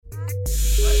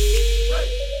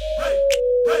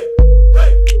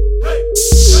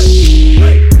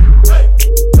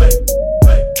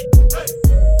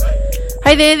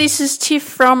there, this is Tiff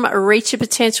from Reach Your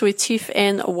Potential with Tiff,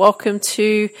 and welcome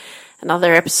to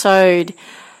another episode.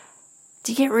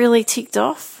 Do you get really ticked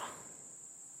off?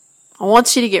 I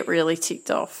want you to get really ticked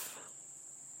off.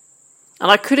 And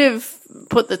I could have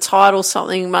put the title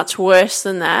something much worse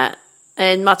than that,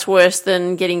 and much worse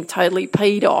than getting totally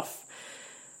peed off.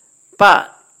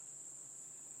 But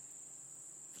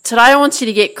today I want you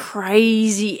to get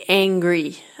crazy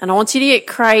angry, and I want you to get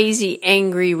crazy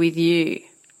angry with you.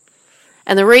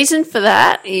 And the reason for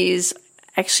that is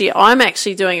I'm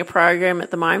actually doing a program at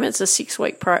the moment. It's a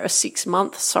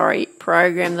 6-month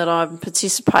program that I'm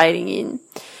participating in.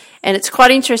 And it's quite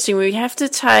interesting. We have to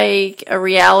take a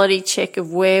reality check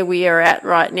of where we are at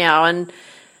right now. And,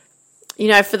 you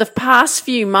know, for the past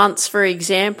few months, for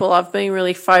example, I've been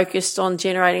really focused on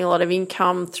generating a lot of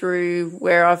income through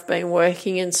where I've been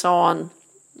working and so on,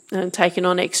 and taking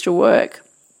on extra work.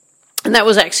 And that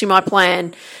was actually my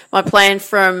plan. My plan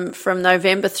from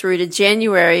November through to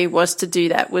January was to do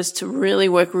that, was to really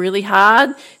work really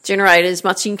hard, generate as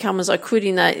much income as I could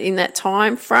in that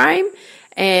time frame.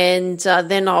 And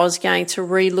then I was going to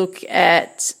look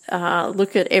at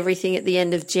everything at the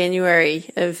end of January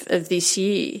of this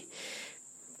year.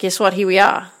 Guess what? Here we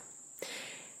are.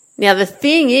 Now, the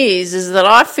thing is that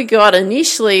I forgot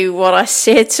initially what I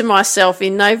said to myself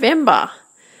in November.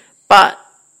 But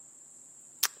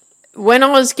when I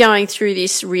was going through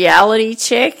this reality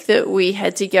check that we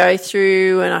had to go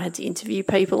through, and I had to interview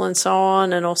people and so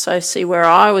on, and also see where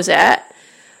I was at,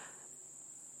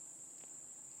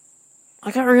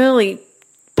 I got really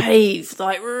peeved,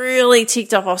 like really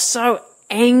ticked off. I was so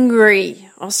angry.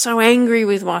 I was so angry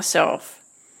with myself.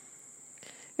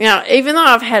 You know, even though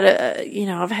I've had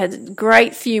a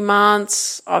great few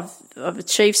months, I've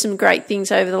achieved some great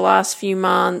things over the last few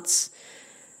months,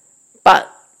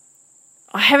 but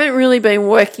I haven't really been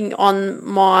working on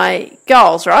my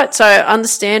goals, right? So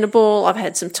understandable, I've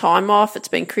had some time off. It's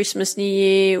been Christmas, New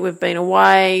Year. We've been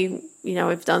away. You know,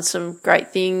 we've done some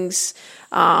great things.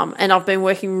 And I've been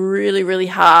working really, really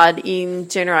hard in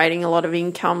generating a lot of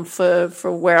income for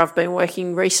where I've been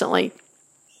working recently.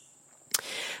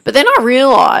 But then I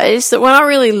realised that when I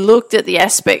really looked at the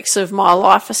aspects of my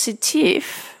life, I said,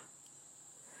 Tiff,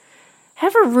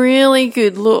 have a really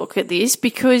good look at this,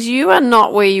 because you are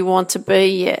not where you want to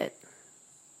be yet.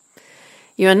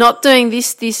 You are not doing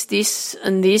this,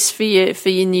 and this for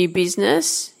your new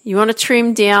business. You want to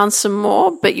trim down some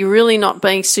more, but you're really not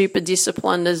being super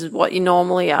disciplined as what you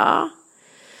normally are.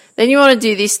 Then you want to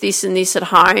do this, and this at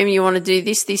home. You want to do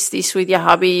this with your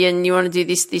hubby, and you want to do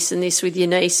this, and this with your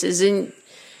nieces. And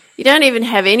you don't even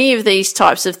have any of these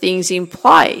types of things in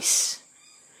place.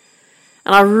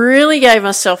 And I really gave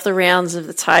myself the rounds of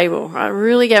the table. I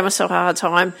really gave myself a hard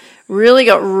time, really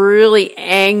got really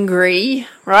angry,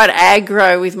 right,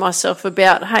 aggro with myself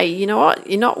about, hey, you know what,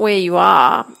 you're not where you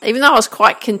are. Even though I was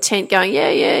quite content going,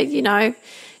 yeah, you know,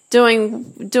 doing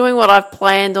what I've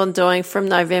planned on doing from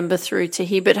November through to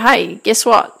here. But hey, guess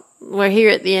what? We're here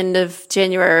at the end of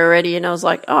January already, and I was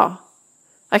like, oh,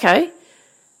 okay.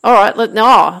 All right,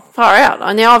 far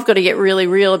out. Now I've got to get really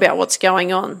real about what's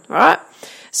going on, right?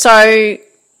 So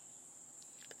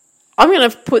I'm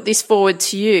going to put this forward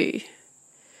to you.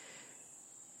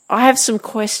 I have some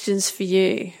questions for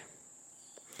you.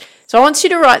 So I want you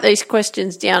to write these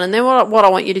questions down, and then what I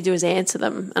want you to do is answer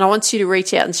them. And I want you to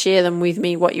reach out and share them with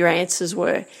me, what your answers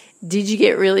were. Did you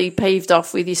get really peeved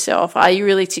off with yourself? Are you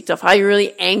really ticked off? Are you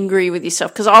really angry with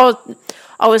yourself? Because I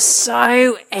was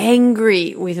so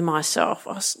angry with myself.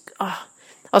 I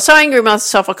was so angry with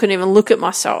myself I couldn't even look at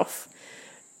myself.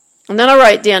 And then I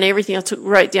wrote down everything. I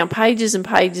wrote down pages and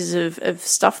pages of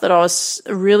stuff that I was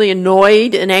really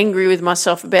annoyed and angry with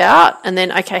myself about. And then,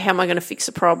 okay, how am I going to fix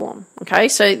the problem? Okay,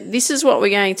 so this is what we're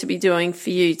going to be doing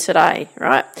for you today,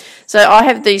 right? So I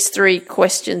have these 3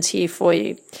 questions here for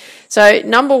you. So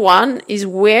number 1 is,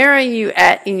 where are you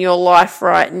at in your life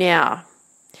right now?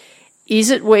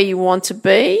 Is it where you want to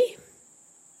be?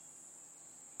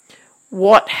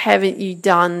 What haven't you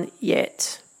done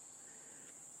yet?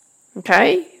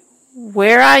 Okay?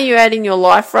 Where are you at in your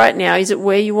life right now? Is it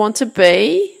where you want to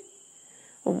be?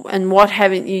 And what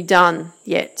haven't you done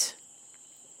yet?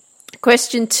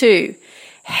 Question 2,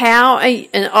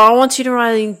 and I want you to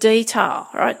write it in detail,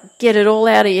 right? Get it all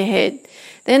out of your head.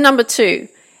 Then number 2,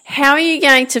 how are you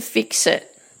going to fix it?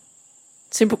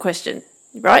 Simple question,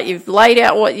 right? You've laid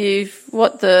out what you're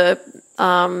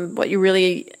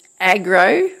really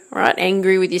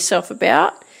angry with yourself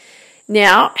about.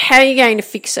 Now, how are you going to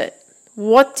fix it?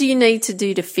 What do you need to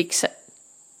do to fix it?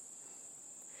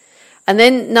 And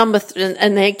then and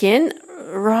then again,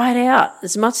 write out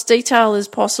as much detail as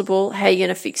possible how you're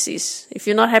going to fix this. If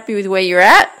you're not happy with where you're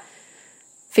at,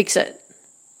 fix it.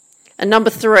 And number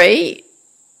 3,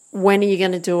 when are you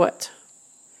going to do it?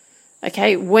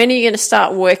 Okay, when are you going to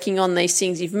start working on these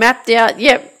things? You've mapped out,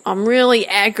 yep, I'm really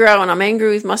aggro and I'm angry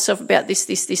with myself about this,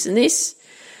 and this.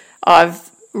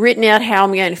 I've written out how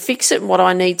I'm going to fix it and what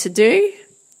I need to do.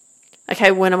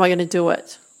 Okay, when am I going to do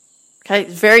it? Okay,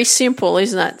 it's very simple,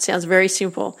 isn't it? It sounds very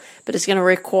simple, but it's going to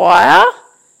require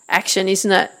action,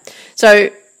 isn't it?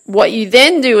 So what you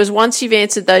then do is once you've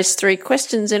answered those 3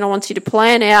 questions, then I want you to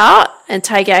plan out and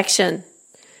take action.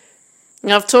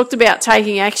 Now, I've talked about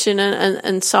taking action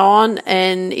and so on,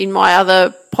 and in my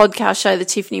other podcast show, the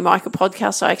Tiffany Micah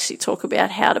podcast, I actually talk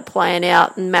about how to plan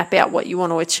out and map out what you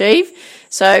want to achieve.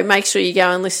 So make sure you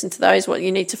go and listen to those, what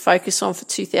you need to focus on for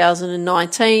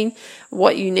 2019,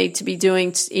 what you need to be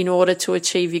doing in order to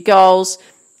achieve your goals.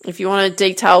 If you want a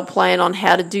detailed plan on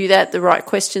how to do that, the right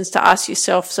questions to ask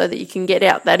yourself so that you can get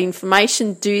out that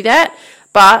information, do that.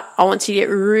 But I want you to get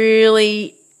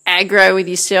really aggro with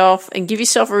yourself and give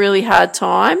yourself a really hard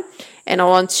time, and I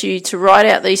want you to write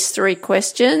out these 3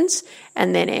 questions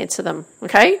and then answer them,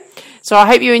 okay? So I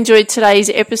hope you enjoyed today's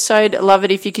episode. I'd love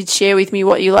it if you could share with me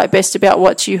what you like best about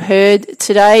what you heard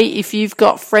today. If you've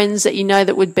got friends that you know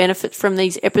that would benefit from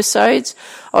these episodes,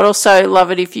 I'd also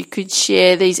love it if you could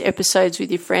share these episodes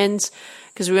with your friends,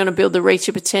 because we want to build the Reach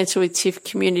Your Potential with Tiff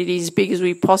community as big as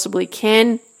we possibly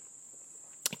can.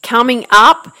 Coming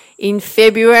up in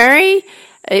February,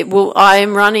 I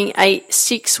am running a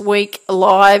 6-week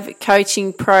live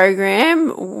coaching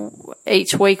program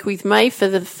each week with me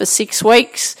for 6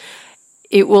 weeks.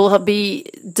 It will be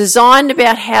designed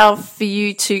about how for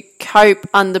you to cope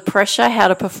under pressure, how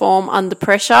to perform under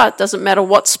pressure. It doesn't matter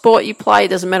what sport you play, it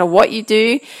doesn't matter what you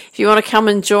do. If you want to come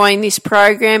and join this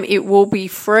program, it will be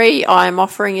free. I am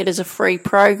offering it as a free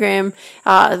program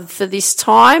for this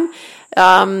time.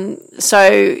 So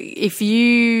if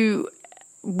you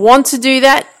want to do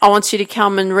that, I want you to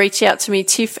come and reach out to me,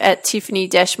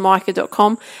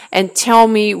 tiff@tiffany-micah.com, and tell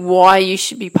me why you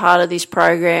should be part of this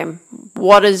program.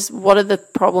 What are the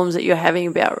problems that you're having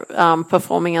about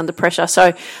performing under pressure?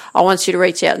 So I want you to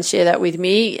reach out and share that with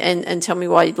me and tell me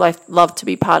why you'd love to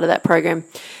be part of that program.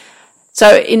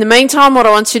 So in the meantime, what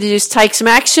I want you to do is take some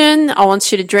action. I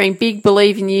want you to dream big,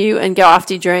 believe in you, and go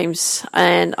after your dreams.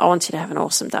 And I want you to have an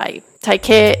awesome day. Take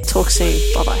care. Talk soon.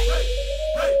 Bye-bye.